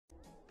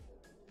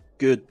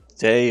Good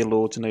day,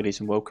 lords and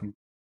ladies, and welcome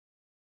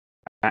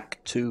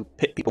back to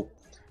Pit People.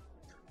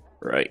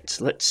 Right,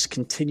 let's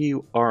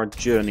continue our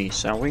journey,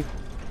 shall we?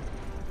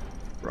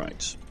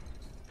 Right.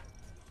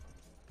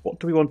 What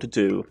do we want to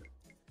do?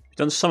 We've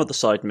done some of the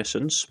side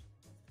missions.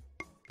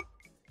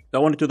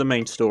 Don't want to do the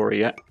main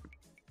story yet.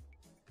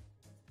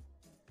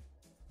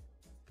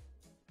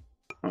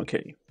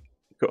 Okay,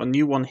 got a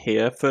new one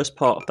here. First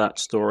part of that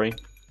story.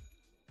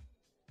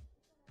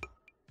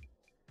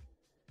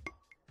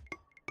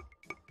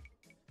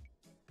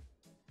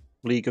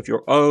 League of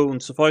Your Own.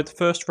 Survived the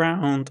first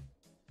round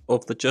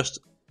of the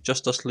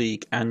Justice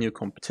League annual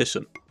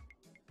competition.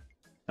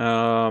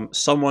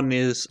 Someone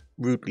is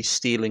rudely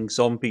stealing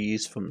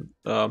zombies from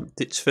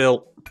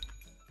Ditchville.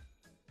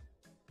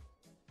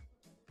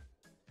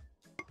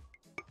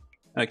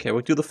 Okay,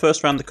 we'll do the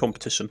first round of the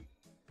competition.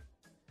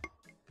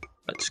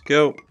 Let's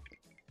go.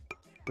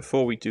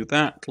 Before we do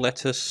that,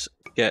 let us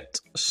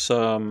get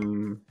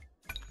some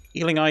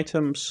healing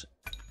items.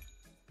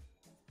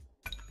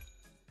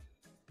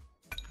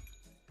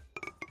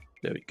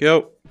 There we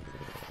go.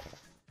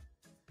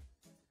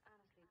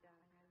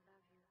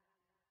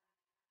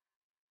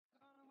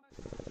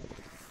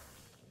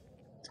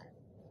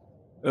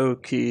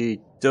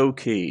 Okie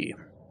dokie.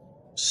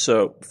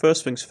 So,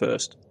 first things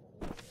first.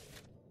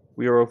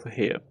 We are over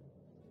here.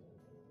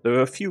 There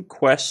are a few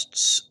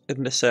quests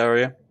in this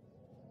area.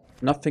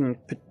 Nothing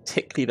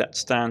particularly that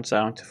stands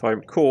out if I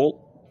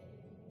recall.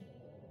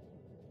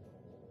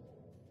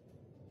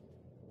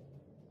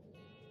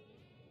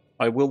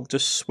 I will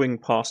just swing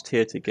past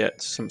here to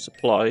get some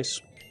supplies.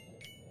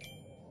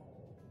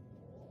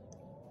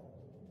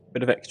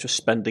 Bit of extra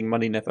spending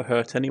money never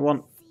hurt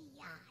anyone.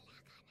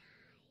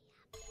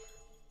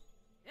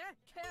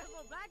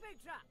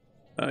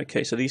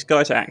 Okay, so these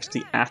guys are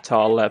actually at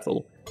our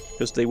level,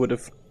 because they would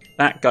have...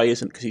 That guy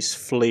isn't, because he's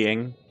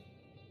fleeing.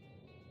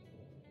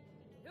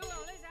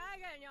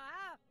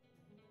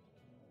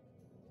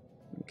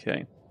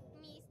 Okay.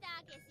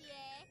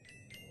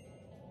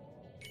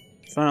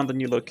 Found the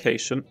new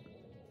location.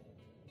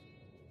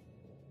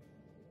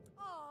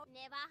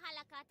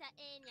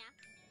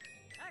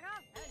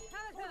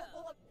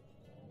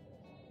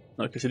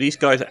 Okay, so these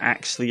guys are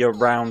actually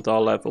around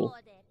our level.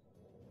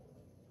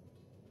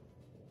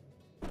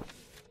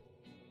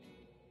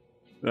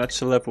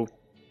 That's a level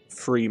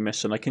 3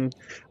 mission.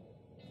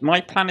 My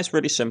plan is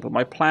really simple.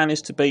 My plan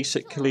is to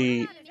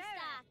basically...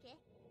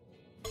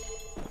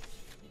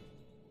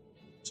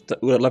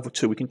 We're at level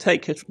 2. We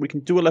can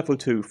do a level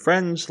 2.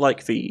 Friends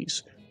like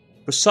these.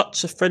 For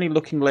such a friendly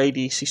looking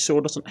lady, she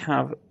sure doesn't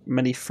have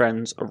many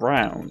friends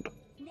around.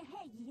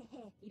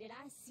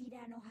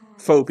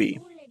 Phoebe.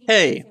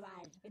 Hey!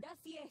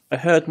 I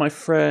heard my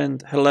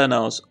friend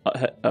Helena's...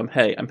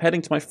 hey, I'm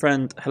heading to my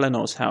friend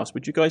Helena's house.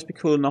 Would you guys be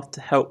cool enough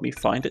to help me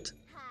find it?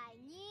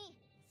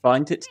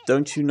 Find it?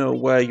 Don't you know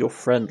where your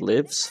friend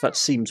lives? That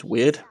seems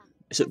weird.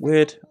 Is it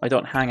weird? I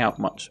don't hang out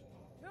much.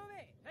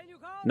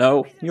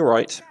 No, you're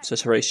right,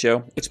 says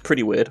Horatio. It's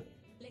pretty weird.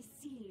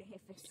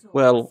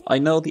 Well, I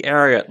know the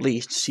area at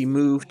least. She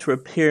moved to a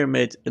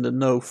pyramid in the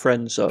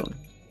no-friend zone.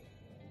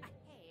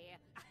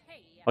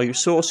 Are you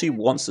sure she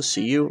wants to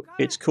see you?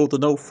 It's called the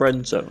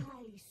no-friend zone.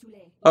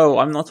 Oh,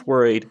 I'm not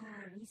worried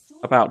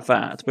about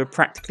that. We're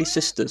practically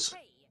sisters.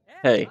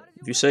 Hey,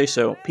 if you say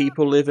so,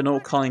 people live in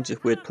all kinds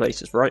of weird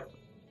places, right?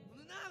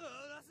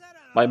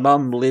 My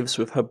mum lives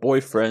with her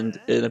boyfriend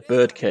in a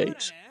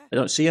birdcage. I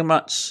don't see her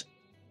much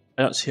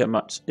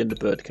in the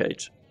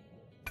birdcage.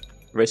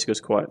 Racer goes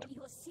quiet.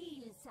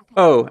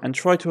 Oh, and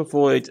try to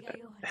avoid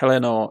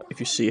Helena if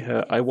you see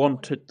her. I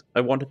wanted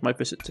my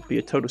visit to be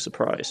a total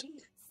surprise.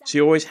 She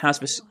always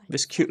has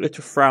this cute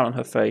little frown on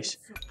her face.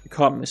 You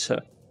can't miss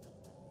her.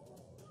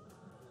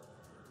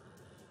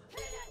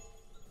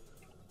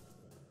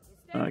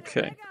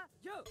 Okay.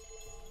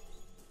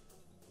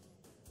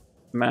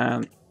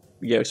 Man.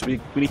 Yeah, so we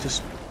need to...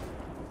 So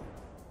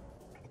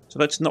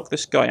let's knock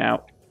this guy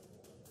out.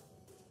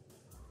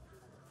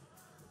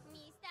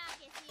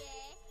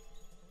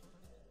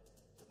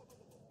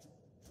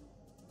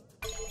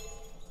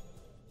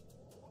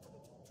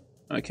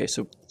 Okay,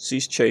 so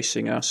she's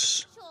chasing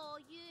us.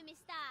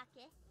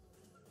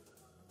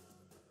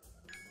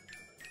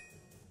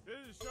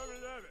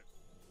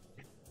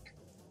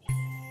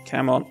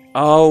 Come on.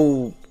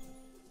 Oh!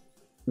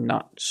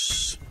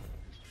 Nuts.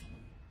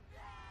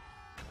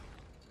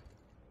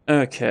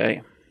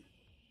 Okay.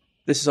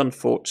 This is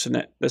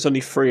unfortunate. There's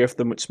only 3 of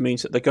them, which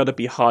means that they're going to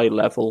be high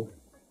level.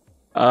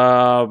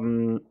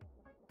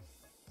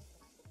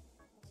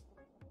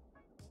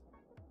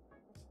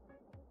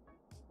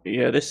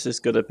 Yeah, this is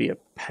going to be a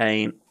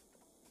pain.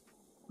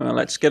 Well,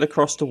 let's get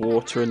across the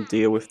water and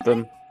deal with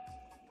them.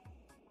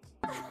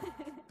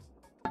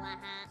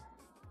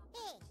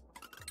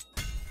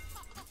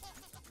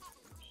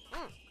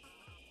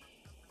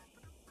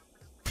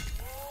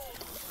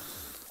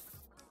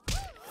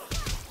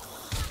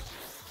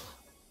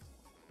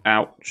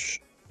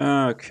 Ouch.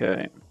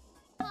 Okay.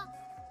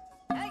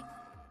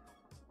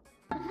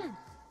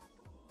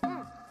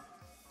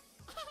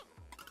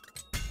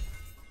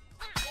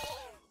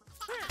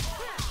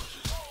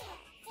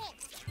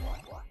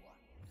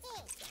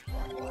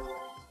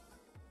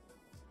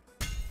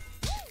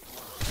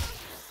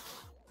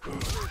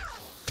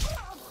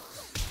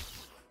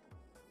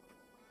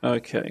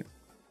 Okay.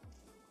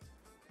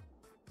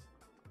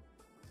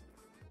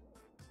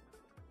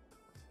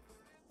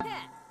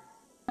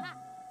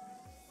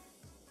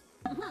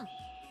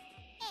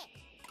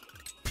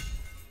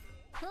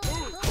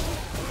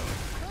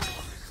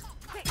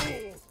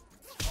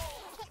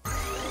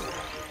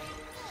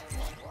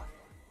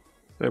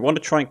 I want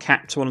to try and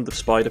capture one of the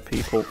spider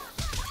people.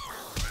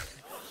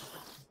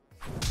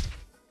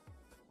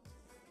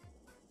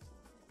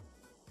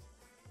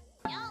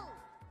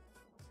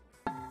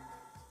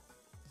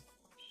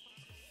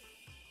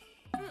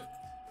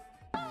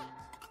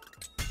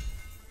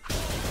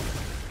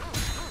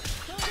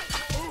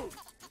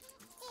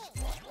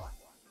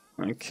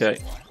 Okay.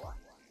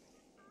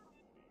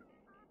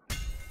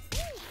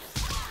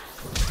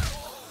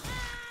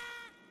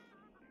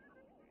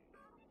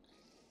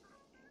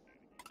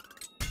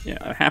 Yeah,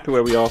 I'm happy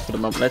where we are for the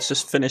moment. Let's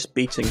just finish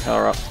beating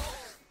her up.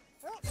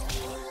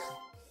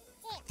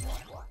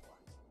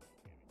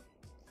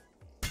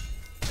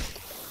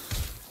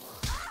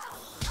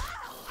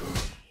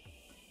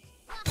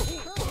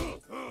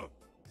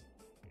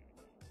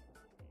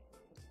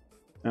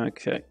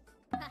 Okay.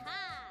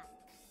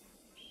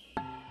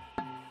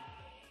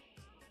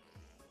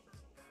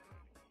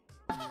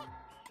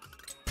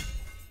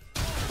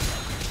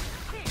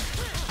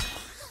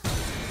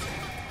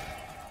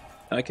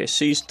 Okay,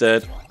 she's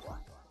dead.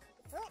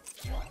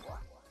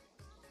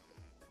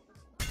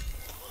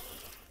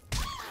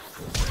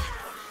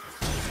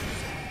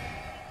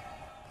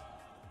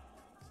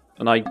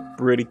 And I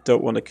really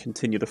don't want to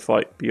continue the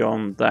fight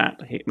beyond that.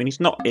 I mean,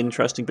 he's not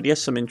interesting, but he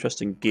has some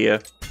interesting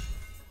gear.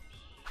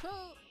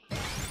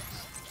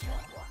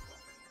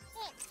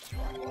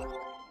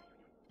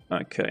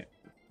 Okay.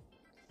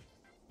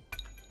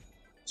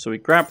 So we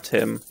grabbed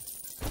him.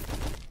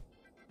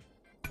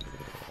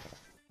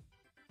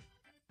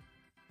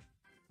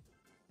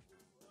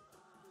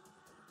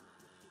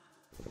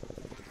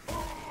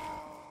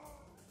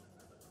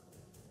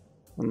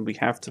 And we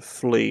have to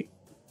flee.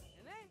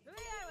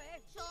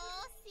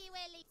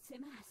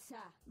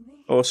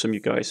 Awesome, you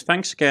guys.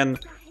 Thanks again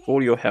for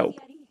all your help.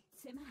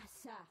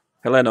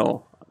 Helena,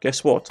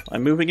 guess what?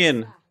 I'm moving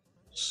in.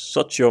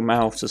 Shut your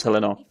mouth, says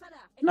Helena.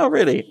 No,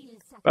 really.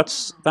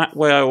 That's that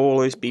way I'll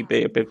always be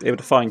able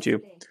to find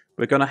you.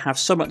 We're going to have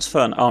so much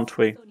fun, aren't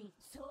we?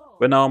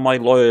 When are my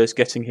lawyers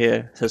getting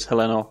here, says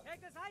Helena.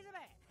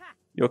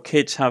 You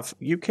kids have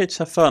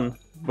fun.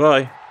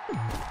 Bye.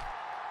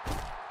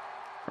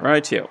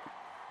 Right here.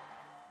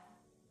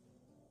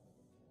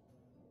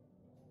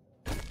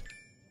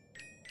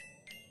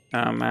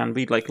 Oh man,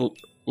 we like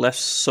left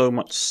so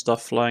much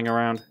stuff lying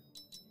around.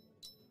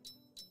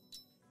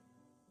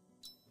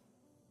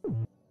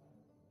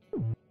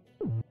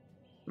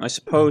 I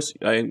suppose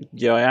I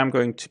am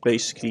going to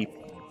basically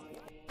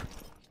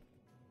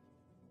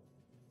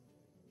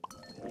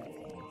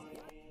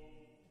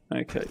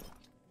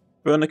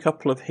burn a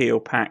couple of heal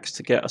packs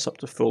to get us up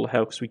to full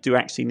health, because we do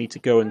actually need to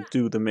go and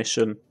do the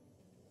mission.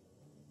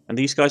 And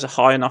these guys are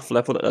high enough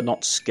level that they're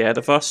not scared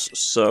of us,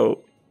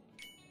 so...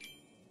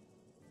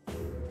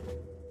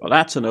 Well,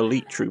 that's an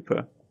elite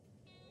trooper.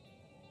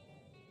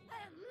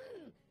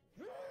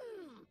 I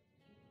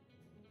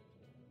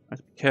have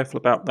to be careful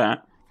about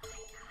that.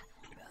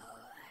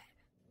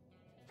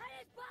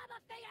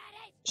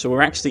 So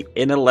we're actually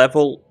in a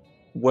level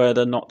where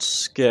they're not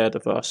scared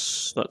of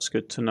us. That's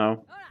good to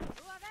know.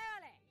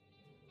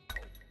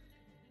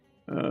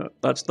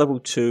 That's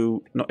level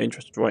 2. Not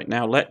interested right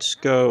now. Let's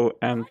go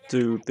and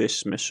do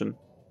this mission.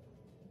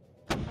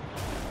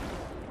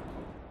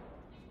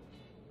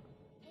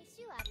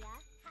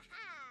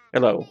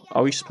 Hello,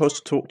 are we supposed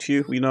to talk to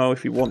you? We know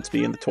if you want to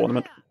be in the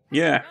tournament.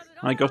 Yeah,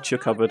 I got you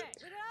covered.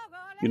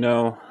 You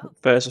know,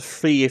 there's a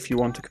fee if you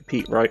want to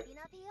compete, right?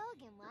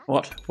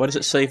 What? Where does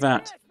it say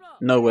that?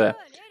 Nowhere.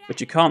 But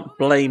you can't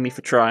blame me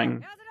for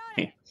trying.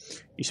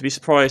 You should be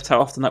surprised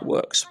how often that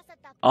works.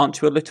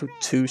 Aren't you a little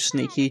too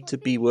sneaky to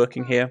be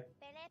working here?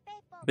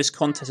 This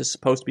contest is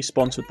supposed to be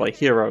sponsored by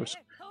heroes.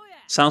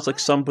 Sounds like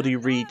somebody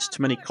reads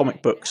too many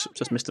comic books,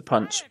 says Mr.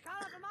 Punch.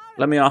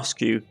 Let me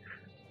ask you,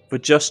 the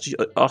Just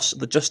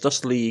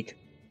Us League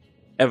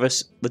ever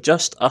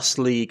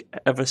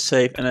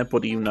save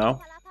anybody you know?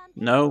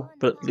 No,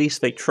 but at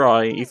least they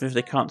try, even if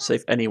they can't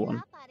save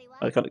anyone.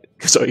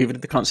 Even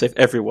if they can't save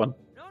everyone.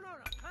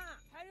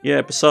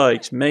 Yeah,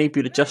 besides,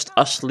 maybe the Just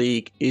Us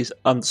League is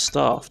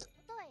understaffed.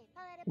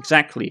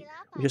 Exactly,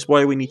 which is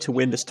why we need to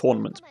win this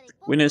tournament.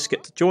 Winners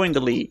get to join the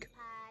league.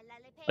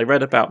 I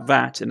read about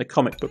that in the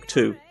comic book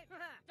too.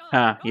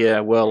 Ah,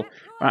 yeah, well,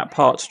 that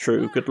part's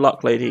true. Good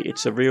luck, lady.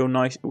 It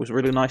was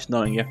really nice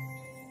knowing you.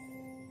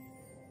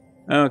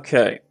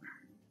 Okay.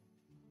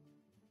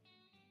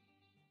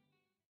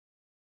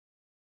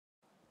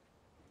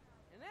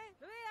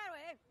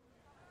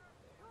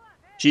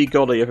 Gee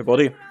golly,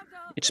 everybody.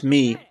 It's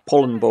me,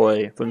 Pollen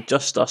Boy, from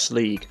Just Us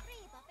League.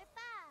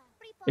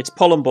 It's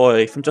Pollen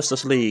Boy from Just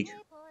Us League.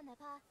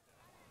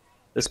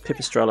 There's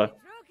Pipistrella.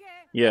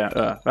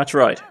 Yeah, that's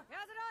right.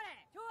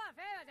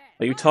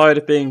 Are you tired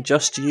of being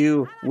just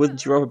you?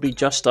 Wouldn't you rather be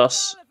just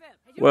us?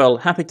 Well,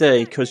 happy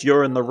day, because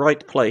you're in the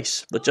right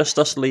place. The Just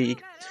Us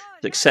League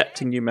is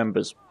accepting new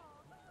members.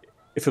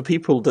 If for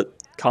people that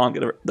can't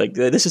get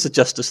this is a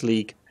Justice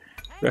League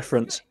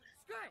reference.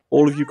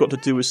 All of you've got to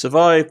do is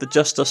survive the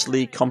Just Us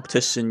League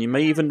competition. You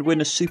may even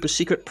win a super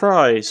secret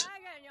prize.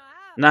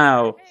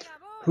 Now,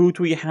 who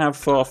do we have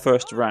for our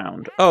first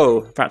round?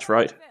 Oh, that's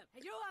right.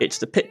 It's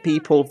the pit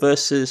people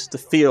versus the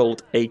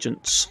field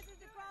agents.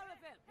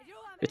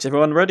 Is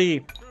everyone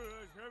ready?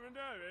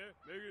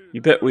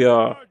 You bet we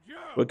are.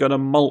 We're gonna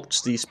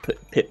mulch these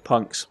pit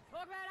punks.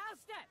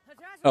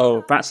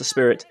 Oh, that's the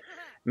spirit.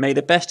 May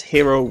the best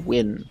hero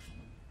win.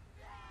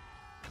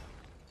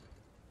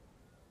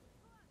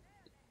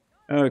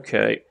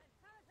 Okay.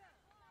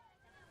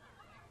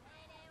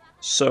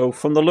 So,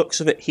 from the looks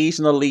of it, he's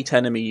an elite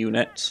enemy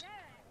unit.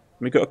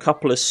 We've got a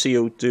couple of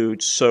sealed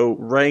dudes, so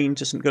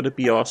range isn't going to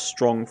be our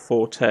strong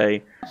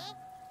forte.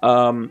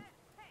 I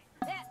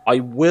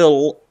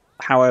will,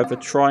 however,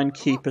 try and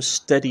keep a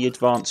steady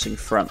advancing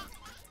front.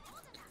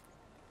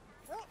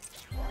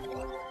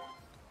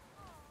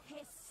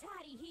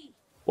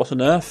 What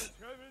on earth?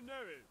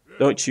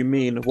 Don't you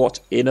mean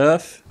what in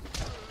earth?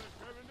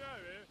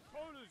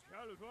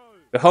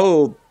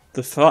 Behold,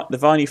 the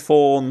viney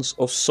thorns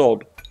of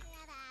sod.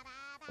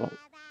 Oh.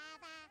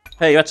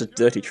 Hey, that's a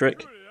dirty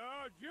trick.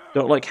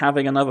 Don't like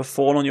having another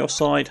thorn on your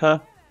side, huh?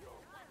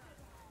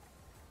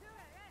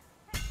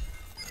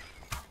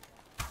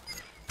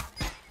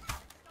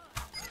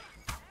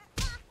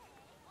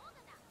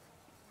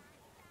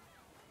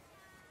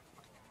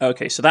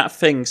 Okay, so that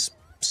thing's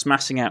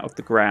smashing out of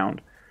the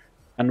ground,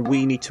 and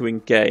we need to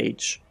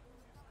engage.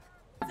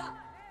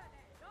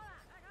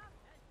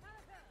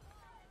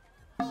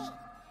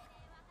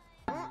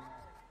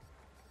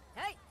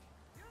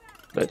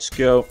 Let's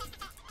go.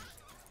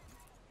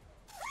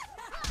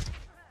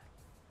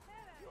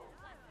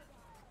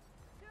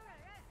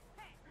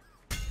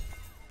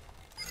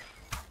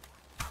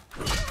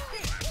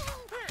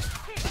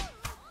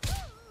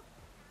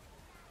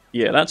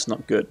 Yeah, that's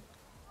not good.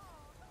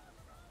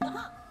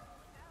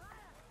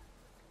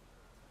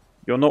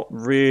 You're not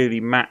really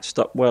matched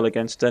up well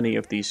against any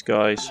of these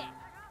guys.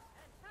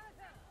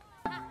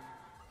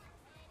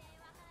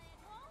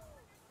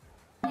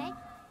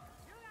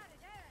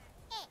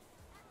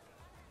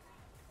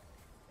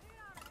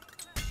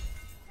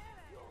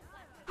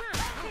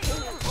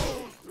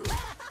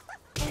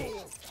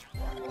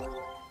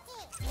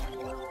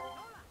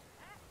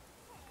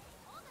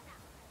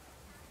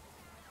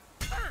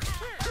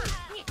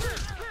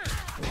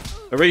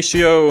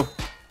 Horatio!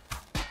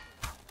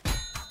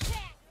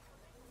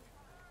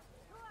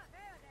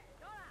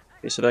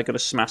 Okay, so they're going to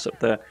smash up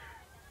there.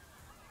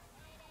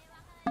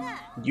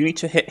 You need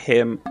to hit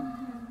him.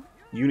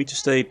 You need to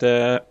stay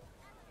there.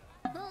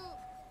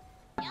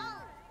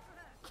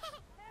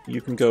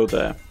 You can go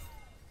there.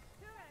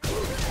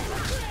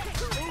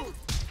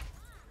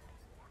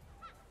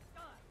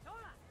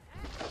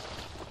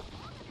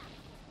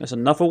 There's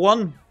another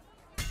one.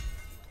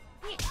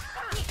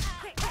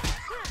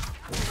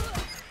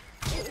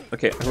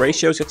 Okay,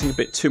 Horatio's getting a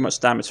bit too much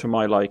damage for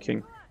my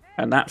liking.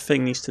 And that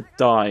thing needs to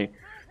die.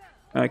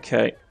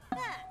 Okay.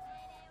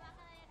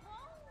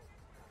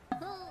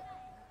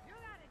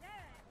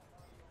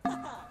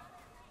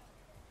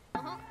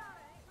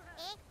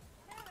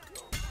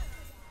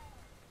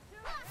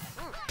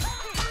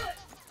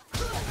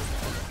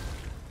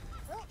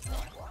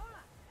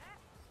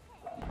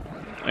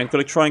 I'm going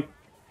to try and...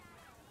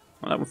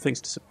 Oh, that one thing's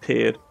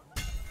disappeared.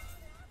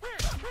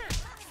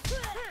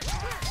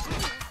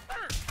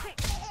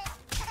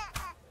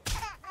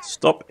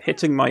 Stop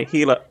hitting my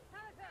healer.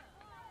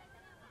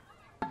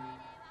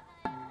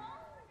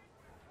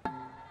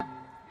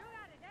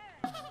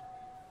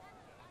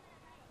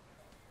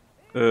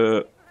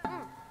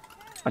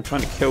 I'm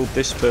trying to kill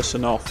this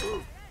person off.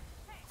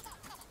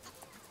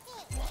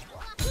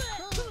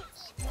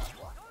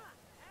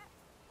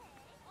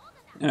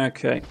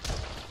 Okay.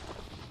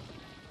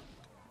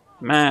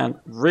 Man,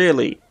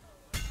 really?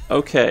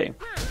 Okay.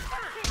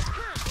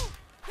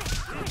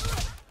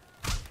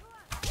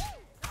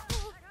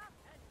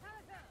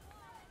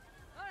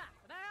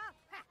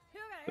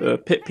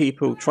 Pit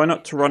people, try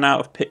not to run out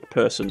of pit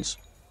persons.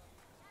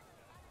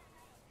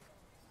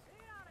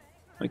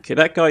 Okay,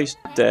 that guy's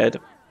dead.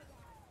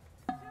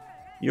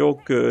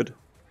 You're good.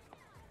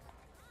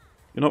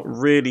 You're not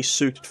really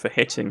suited for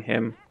hitting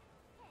him.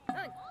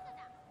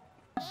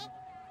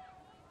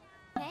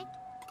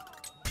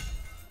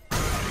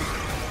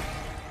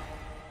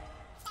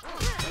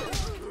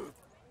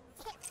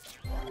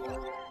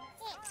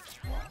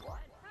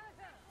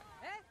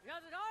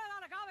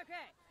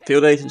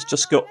 Field agents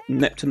just got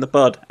nipped in the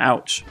bud.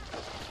 Ouch.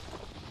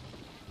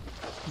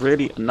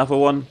 Really? Another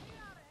one?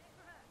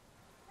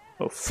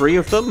 Oh, 3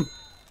 of them?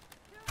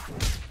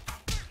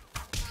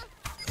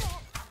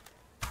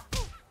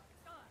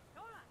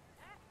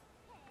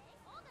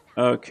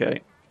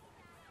 Okay.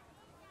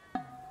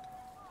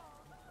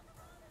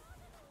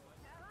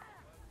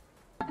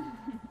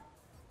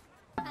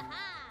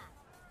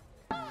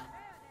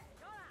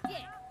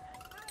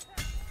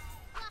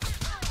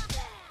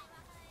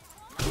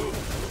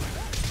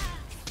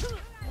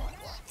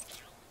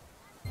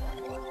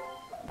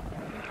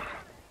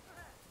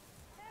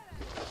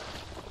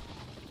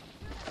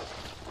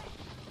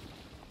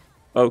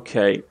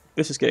 Okay,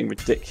 this is getting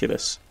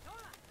ridiculous.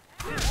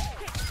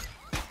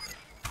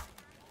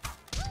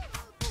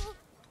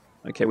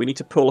 Okay, we need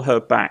to pull her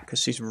back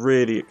because she's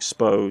really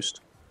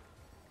exposed.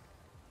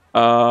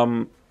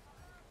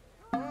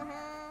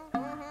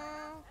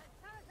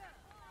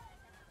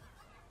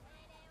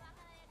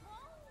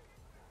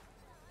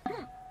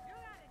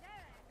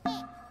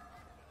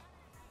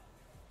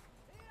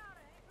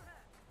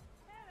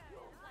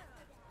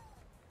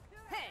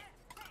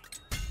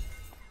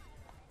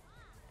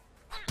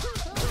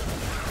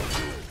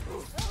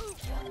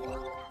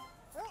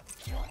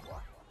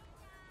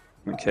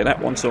 Okay,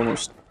 that one's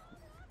almost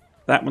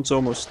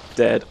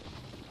dead.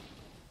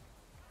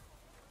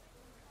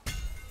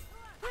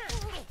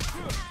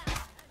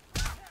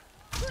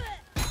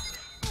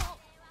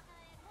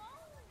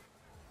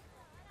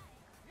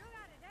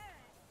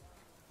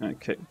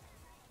 Okay.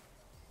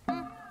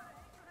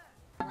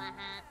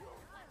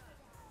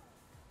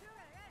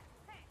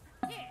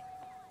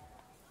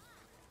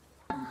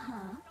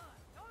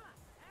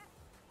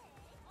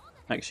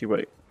 Actually,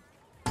 wait.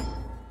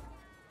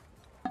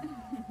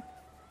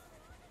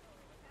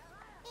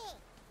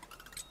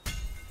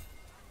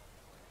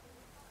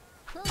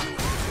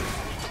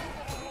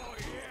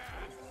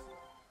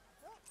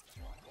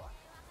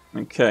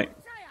 Okay.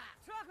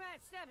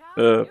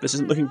 This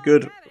isn't looking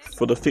good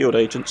for the field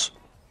agents.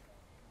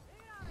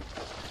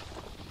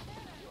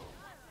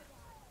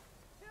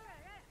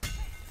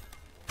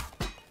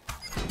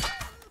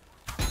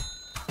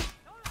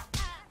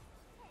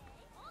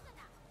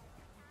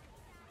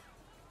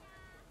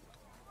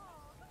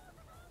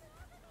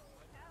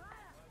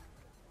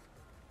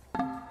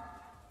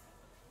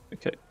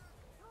 Okay.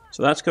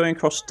 So that's going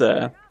across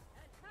there.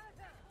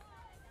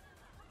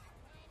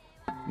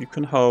 You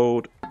can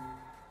hold.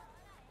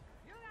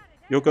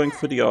 You're going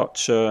for the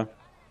archer.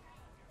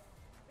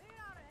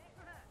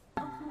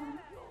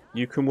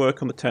 You can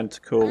work on the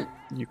tentacle.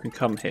 You can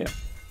come here.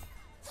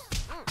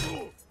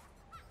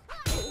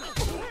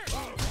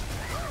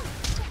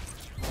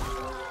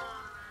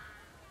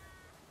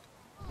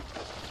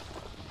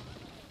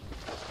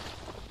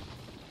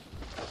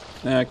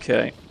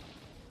 Okay.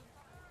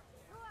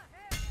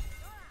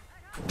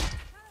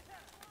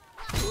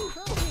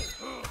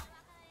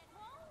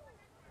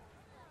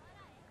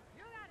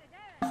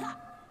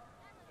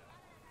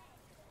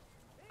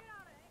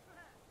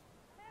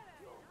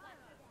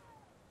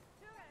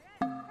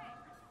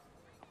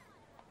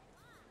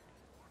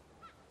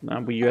 Now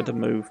you had to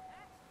move.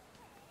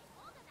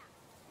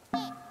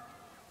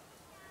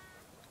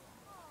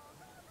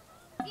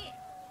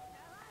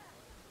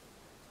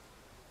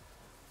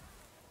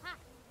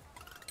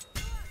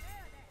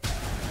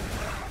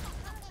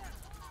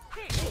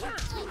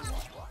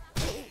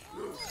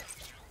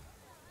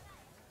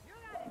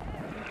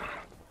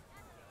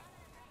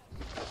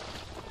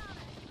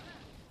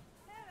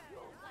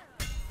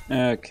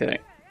 Okay.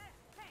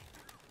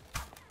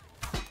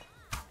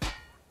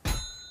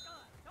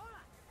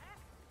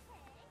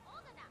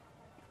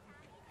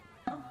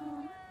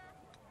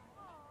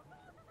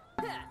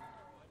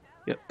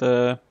 Get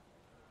the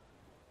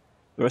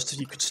rest of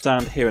you could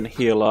stand here and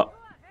heal up.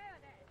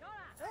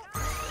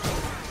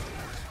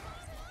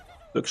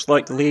 Looks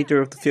like the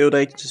leader of the field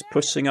agents is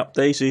pushing up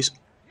daisies.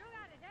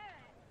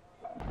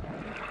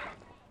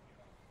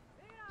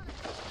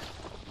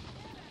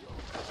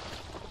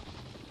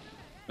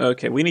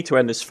 Okay, we need to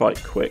end this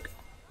fight quick.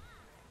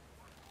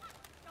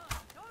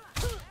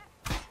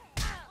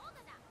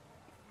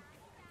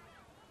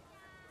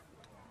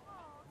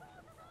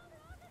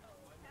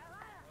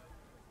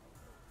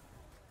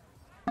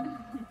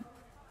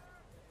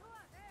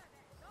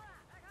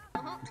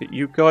 Okay,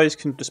 you guys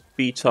can just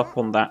beat up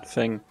on that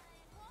thing.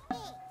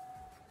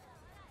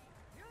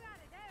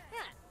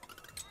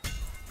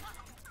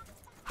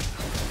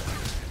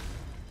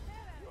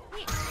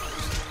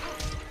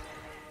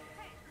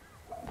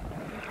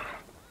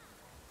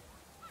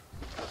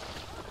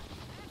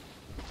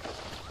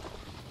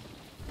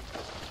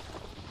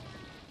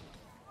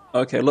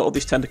 Okay, a lot of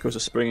these tentacles are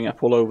springing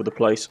up all over the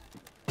place.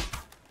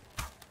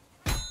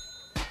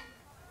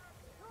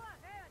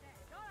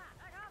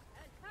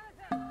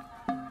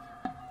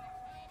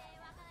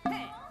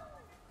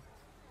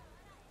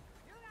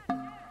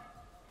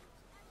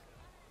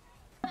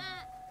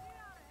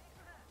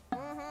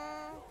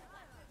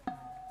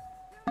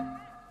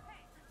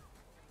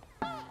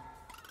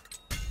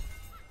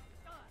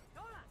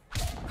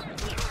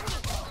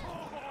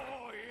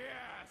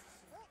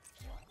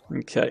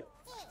 Okay.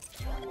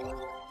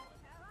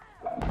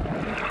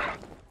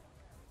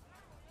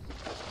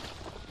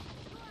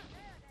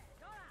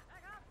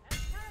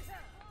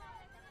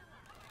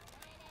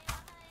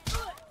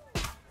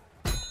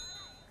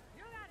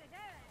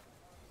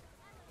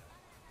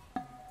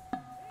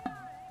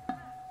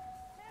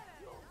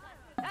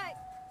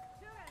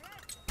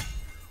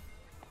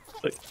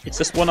 Look, it's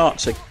just one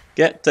archer.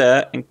 Get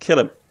there and kill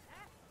him.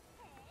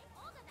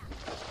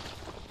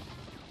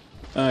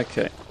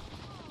 Okay.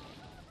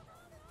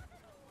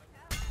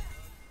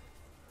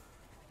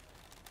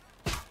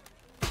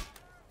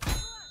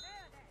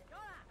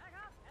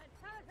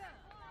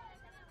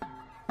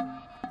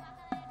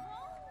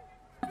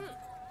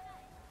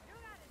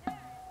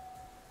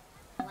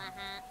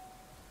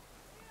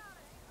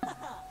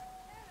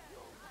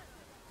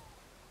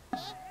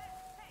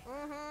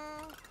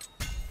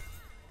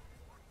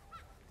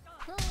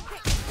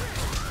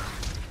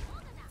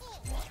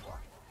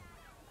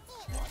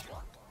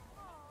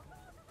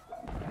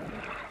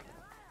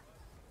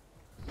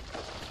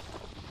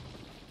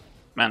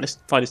 Man, this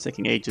fight is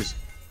taking ages.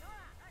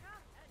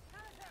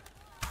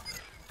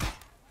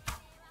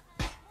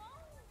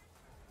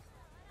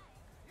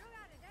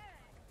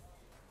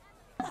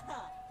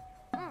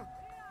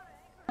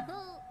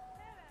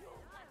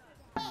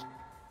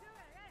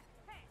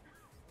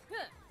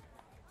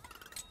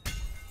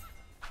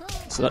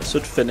 So that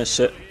should finish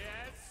it.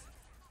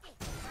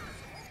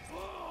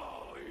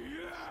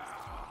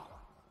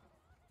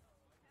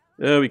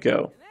 There we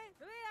go.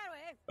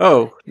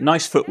 Oh,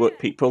 nice footwork,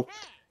 people.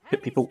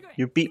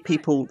 You beat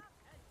people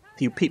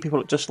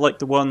just like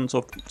the ones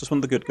of just one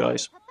of the good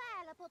guys.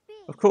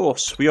 Of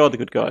course, we are the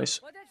good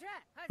guys.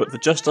 But the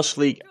Justice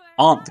League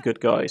aren't the good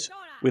guys.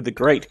 We're the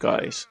great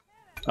guys.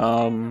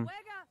 Don't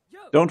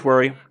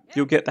worry,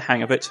 you'll get the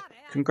hang of it.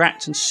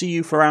 Congrats and see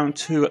you for round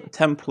 2 at the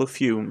Temple of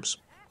Fumes.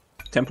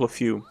 Temple of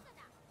Fume.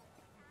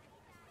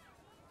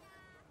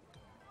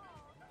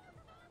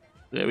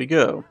 There we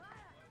go.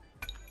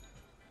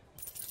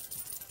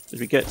 Did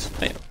we get...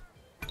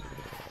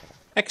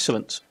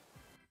 Excellent.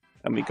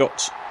 And we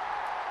got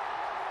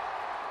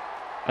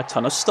a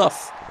ton of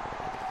stuff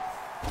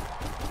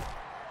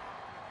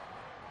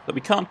that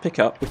we can't pick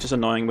up, which is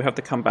annoying. We have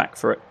to come back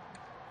for it.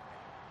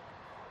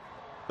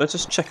 Let's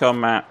just check our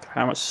map,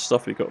 how much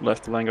stuff we've got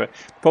left. The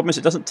problem is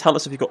it doesn't tell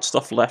us if we've got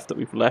stuff left that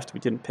we've left we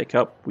didn't pick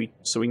up.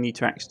 So we need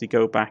to actually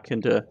go back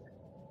and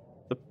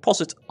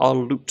deposit our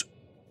loot.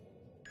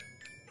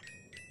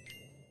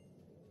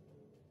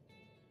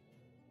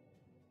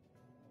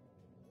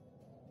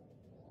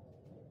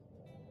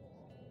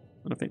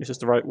 I don't think this is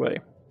the right way.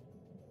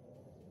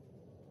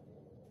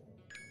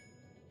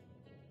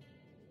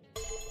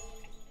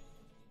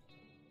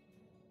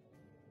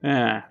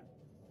 Ah.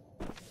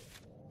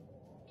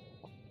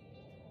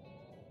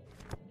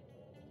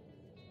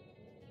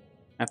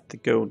 Have to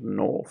go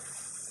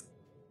north.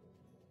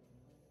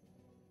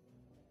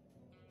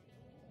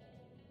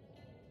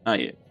 Ah,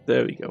 yeah,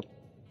 there we go.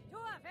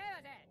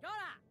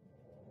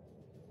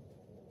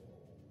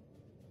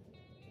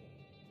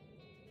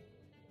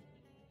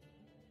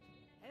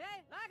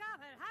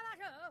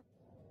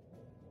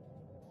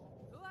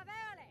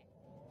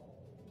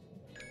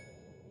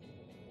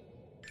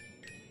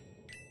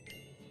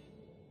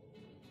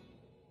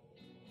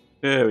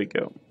 There we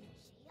go.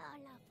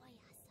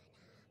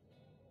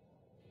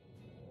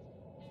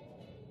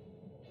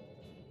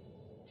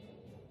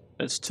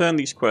 Let's turn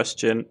these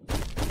quests in.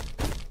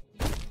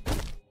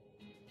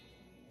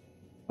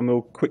 And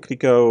we'll quickly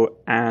go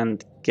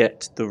and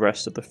get the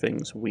rest of the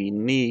things we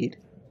need.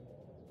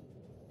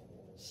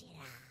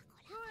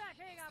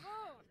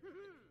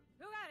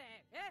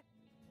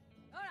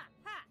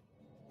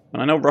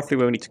 And I know roughly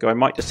where we need to go. I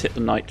might just hit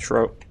the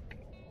nitro.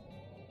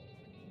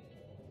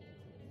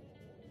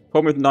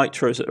 Problem with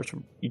nitro is that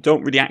you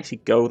don't really actually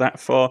go that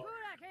far.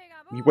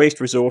 You waste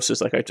resources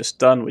like I've just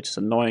done, which is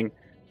annoying.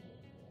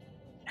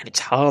 And it's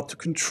hard to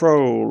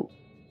control.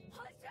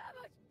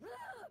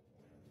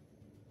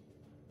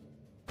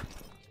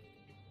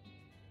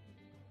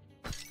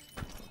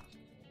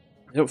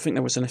 I don't think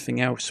there was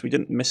anything else. We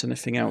didn't miss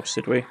anything else,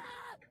 did we?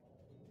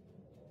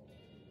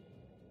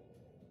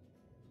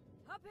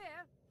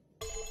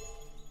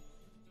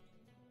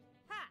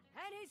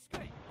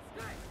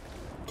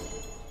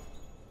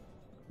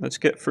 Let's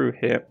get through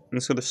here. I'm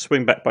just going to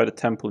swing back by the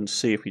temple and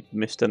see if we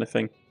missed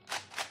anything.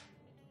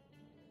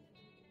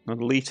 An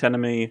elite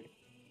enemy.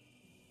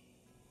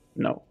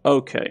 No.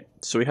 Okay.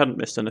 So we hadn't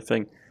missed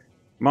anything.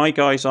 My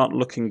guys aren't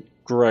looking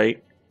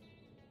great.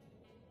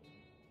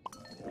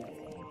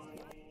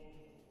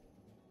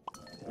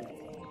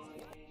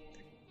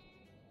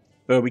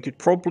 We could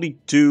probably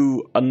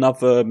do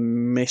another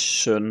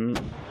mission.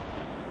 Are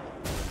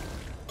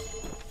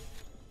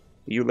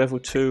you level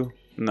 2?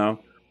 No.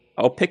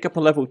 I'll pick up a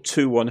level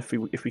 2 one if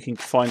we can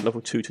find level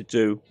 2 to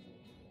do.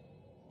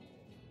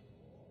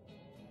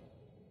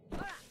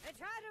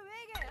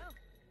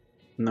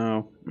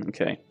 No.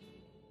 Okay.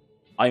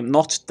 I'm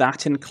not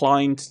that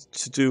inclined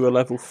to do a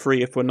level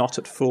 3 if we're not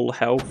at full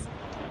health.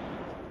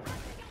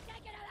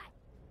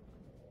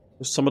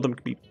 Some of them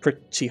can be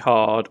pretty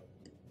hard.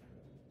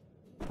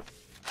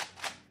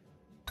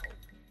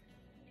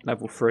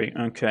 Level 3,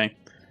 okay.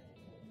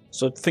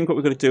 So I think what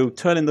we're going to do,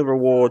 turn in the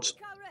rewards.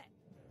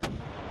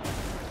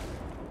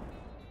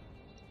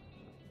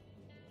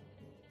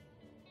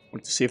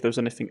 Want to see if there's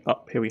anything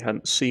up here we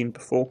hadn't seen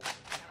before.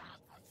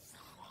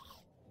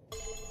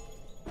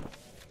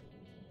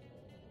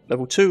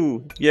 Level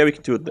 2, yeah, we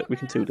can do it. We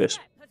can do this.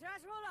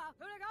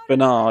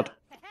 Bernard,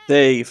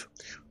 Dave,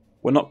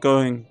 we're not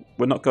going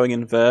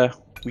in there.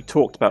 We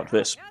talked about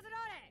this.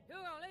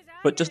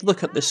 But just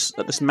look at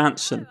this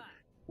mansion.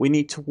 We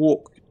need to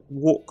walk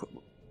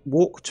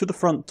to the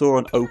front door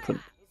and open.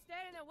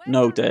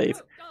 No,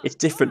 Dave, it's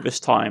different this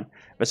time.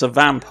 There's a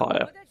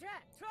vampire.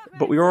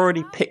 But we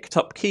already picked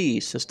up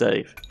keys, says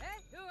Dave.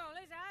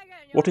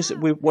 What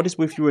is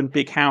with you in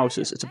big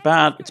houses? It's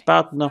bad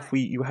enough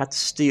you had to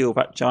steal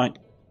that giant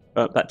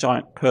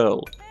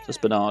pearl, says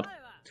Bernard.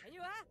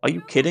 Are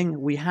you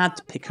kidding? We had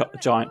to pick up the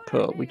giant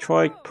pearl. We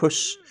tried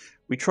push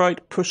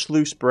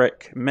loose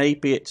brick.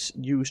 Maybe it's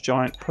used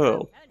giant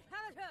pearl.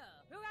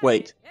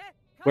 Wait,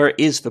 where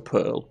is the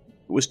pearl?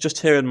 It was just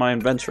here in my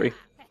inventory.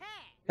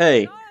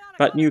 Hey,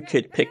 that new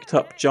kid pick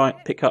up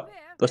giant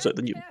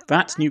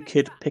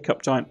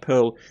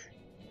pearl.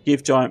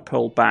 Give giant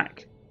pearl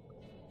back.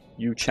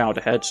 You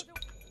chowderheads.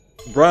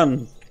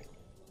 Run!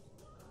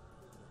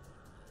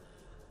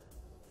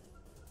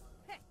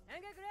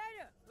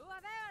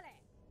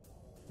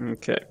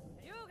 Okay.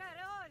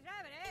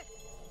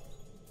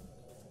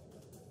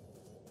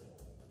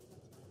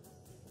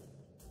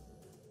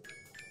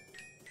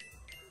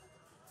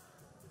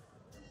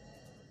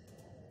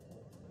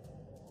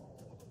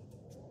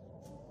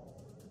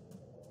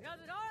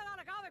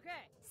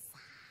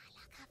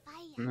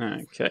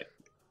 Okay.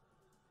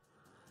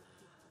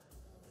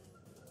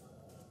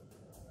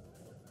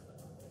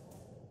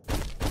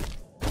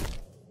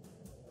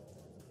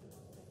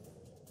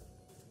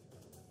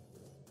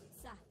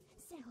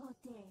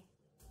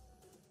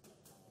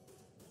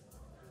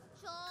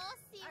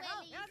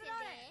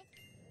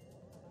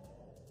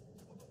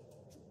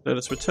 Let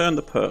us return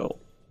the pearl.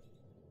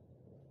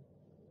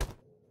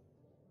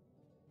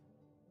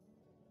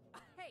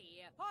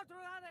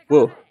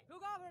 Whoa.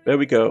 There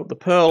we go. The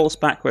pearl's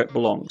back where it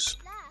belongs.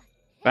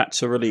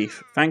 That's a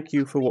relief. Thank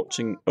you for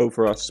watching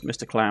over us,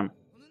 Mr. Clam.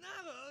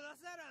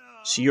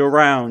 See you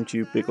around,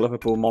 you big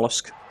lovable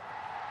mollusk.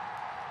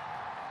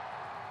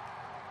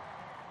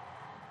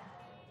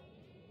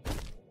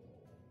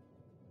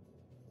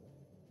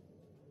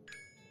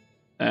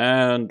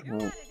 And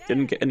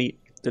didn't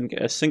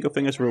get a single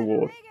thing as a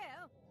reward.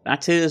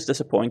 That is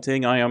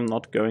disappointing, I am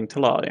not going to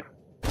lie.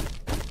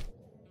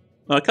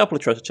 Well, a couple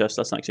of treasure chests,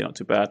 that's actually not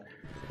too bad.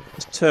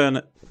 Let's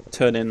turn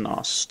in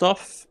our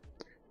stuff.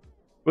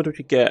 What did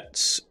we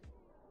get?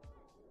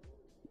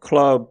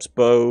 Clubs,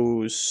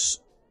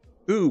 bows.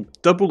 Ooh,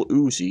 double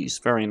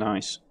Uzis, very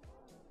nice.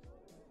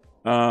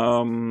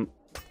 Some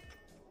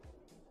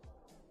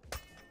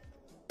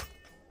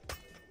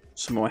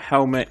more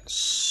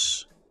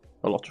helmets.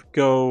 A lot of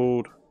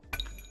gold.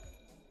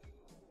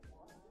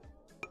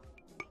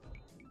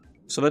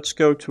 So let's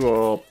go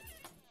to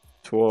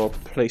our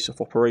place of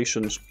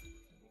operations.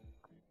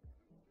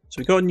 So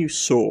we got a new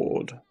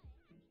sword.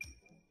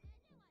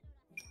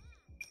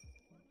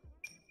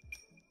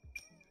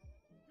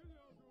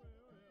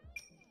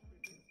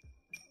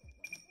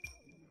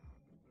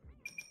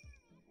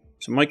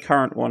 So my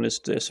current one is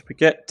this. If we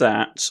get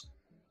that,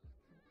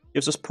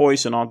 gives us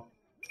poison, our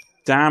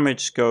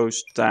damage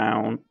goes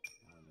down.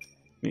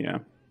 Yeah.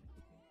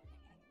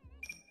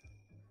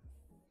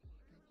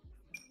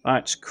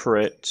 That's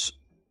crit.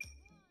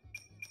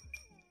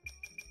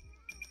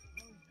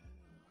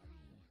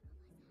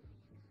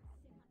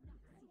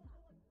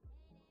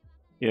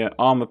 Yeah,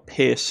 armor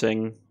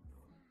piercing.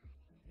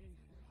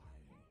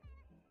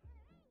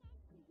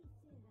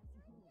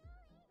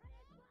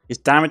 His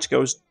damage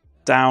goes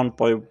down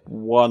by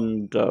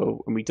 1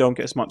 though, and we don't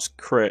get as much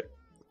crit.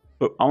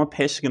 But armor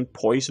piercing and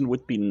poison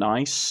would be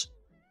nice.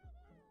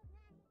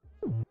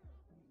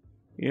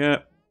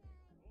 Yeah.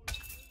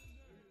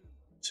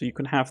 So you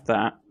can have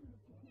that.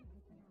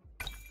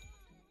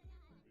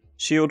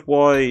 Shield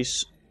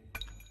wise,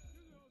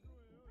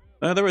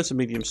 there is a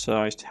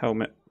medium-sized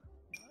helmet.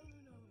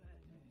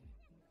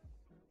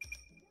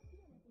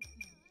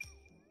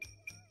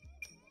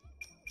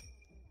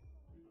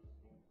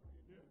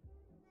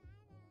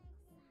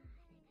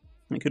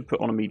 I could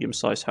put on a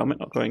medium-sized helmet,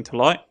 not going to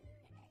lie.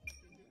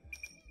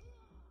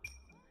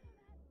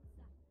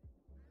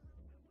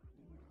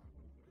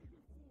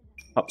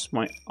 Ups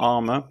my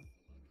armor.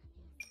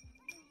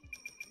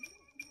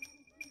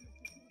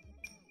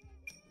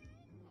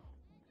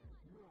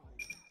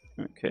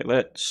 Okay,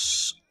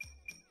 let's...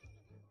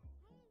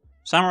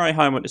 Samurai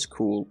helmet is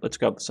cool. Let's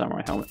grab the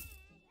samurai helmet.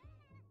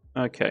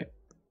 Okay.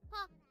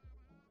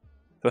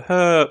 For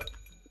her,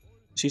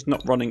 she's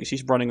not running.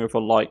 She's running with a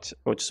light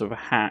or just with a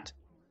hat.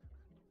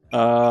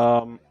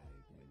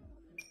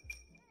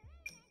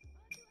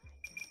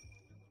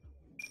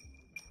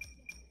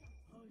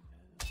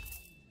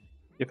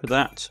 Give her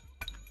that.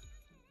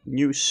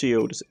 New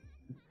shield. Is it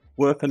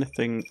worth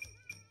anything?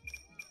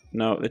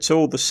 No, it's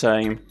all the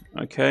same.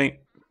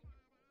 Okay.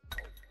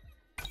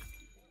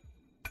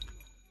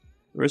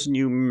 There is a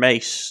new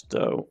mace,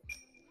 though.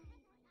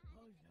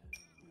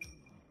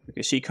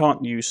 Okay, so you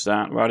can't use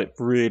that without it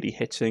really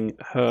hitting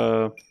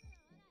her.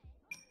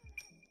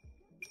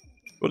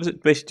 What does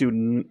it basically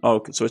do?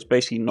 Oh, so it's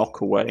basically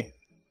knock away.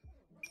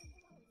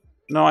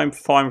 No, I'm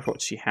fine with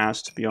what she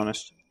has, to be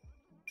honest.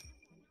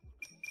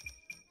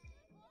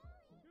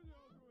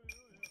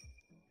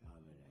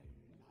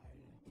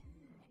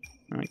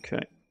 Okay.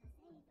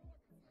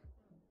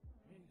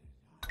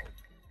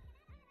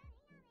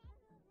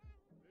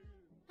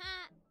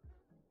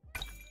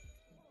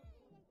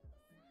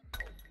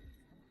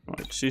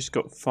 Right. She's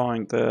got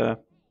fine there.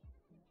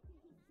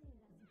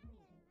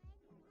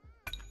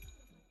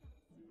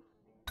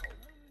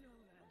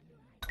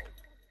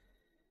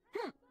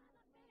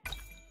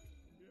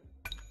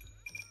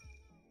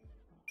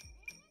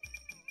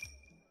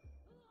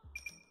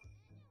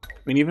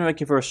 I mean, even if I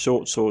give her a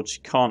short sword, she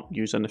can't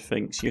use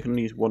anything, so you can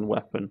use one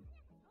weapon.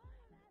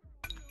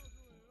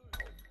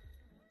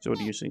 She's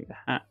already using the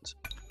hat.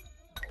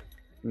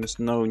 And there's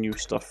no new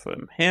stuff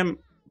from him.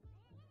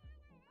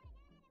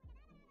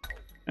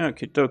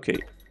 Okay,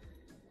 dokie.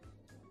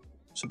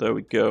 So there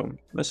we go.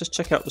 Let's just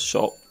check out the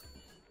shop.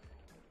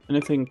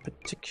 Anything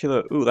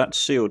particular? Ooh, that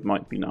sealed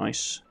might be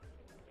nice.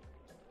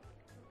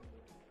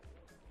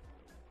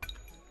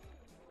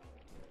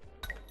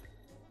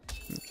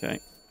 Okay.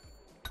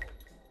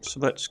 So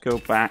let's go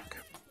back.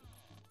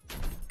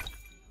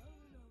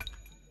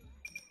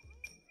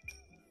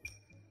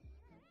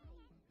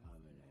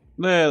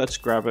 There, let's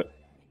grab it.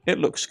 It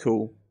looks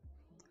cool.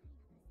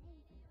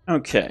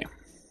 Okay.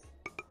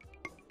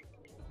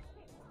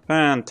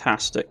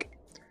 Fantastic.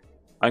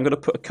 I'm going to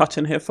put a cut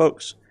in here,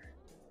 folks.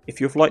 If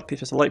you've liked, please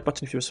press the like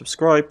button. If you're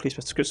subscribed, please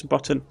press the subscription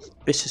button.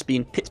 This has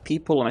been Pit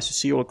People, and I shall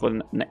see you all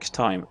again next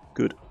time.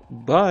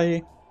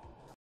 Goodbye.